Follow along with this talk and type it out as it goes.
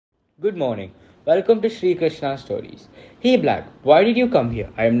Good morning. Welcome to Sri Krishna Stories. Hey Black, why did you come here?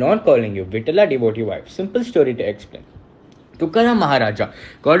 I am not calling you Vittala devotee wife. Simple story to explain. Tukaram Maharaja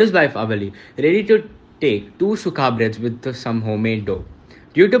got his wife Avali ready to take two sukha breads with some homemade dough.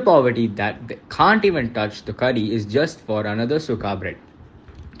 Due to poverty that they can't even touch, the curry is just for another sukha bread.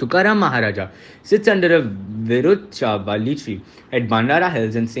 Tukaram Maharaja sits under a Virucha tree at Bandara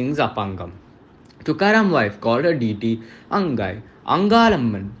Hills and sings Apangam. Tukaram's wife called her deity Angai,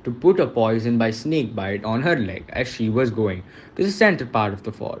 Angalamman, to put a poison by snake bite on her leg as she was going to the center part of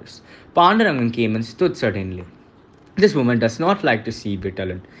the forest. Pandurangan came and stood suddenly. This woman does not like to see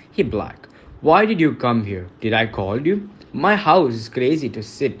Vittalan. He black. Why did you come here? Did I call you? My house is crazy to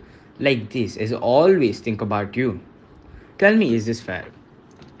sit like this as I always think about you. Tell me, is this fair?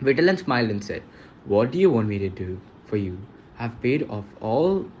 Vittalan smiled and said, what do you want me to do for you? I've paid off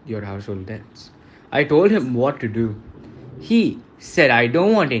all your household debts. I told him what to do. He said, I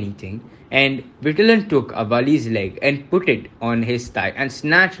don't want anything. And Vittalan took Avali's leg and put it on his thigh and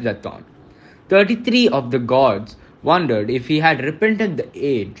snatched the thorn. 33 of the gods wondered if he had repented the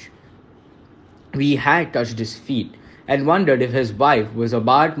age we had touched his feet, and wondered if his wife was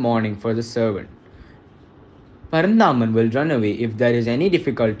about mourning for the servant. Parandaman will run away if there is any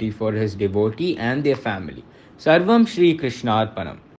difficulty for his devotee and their family. Sarvam Shri Krishna Arpanam.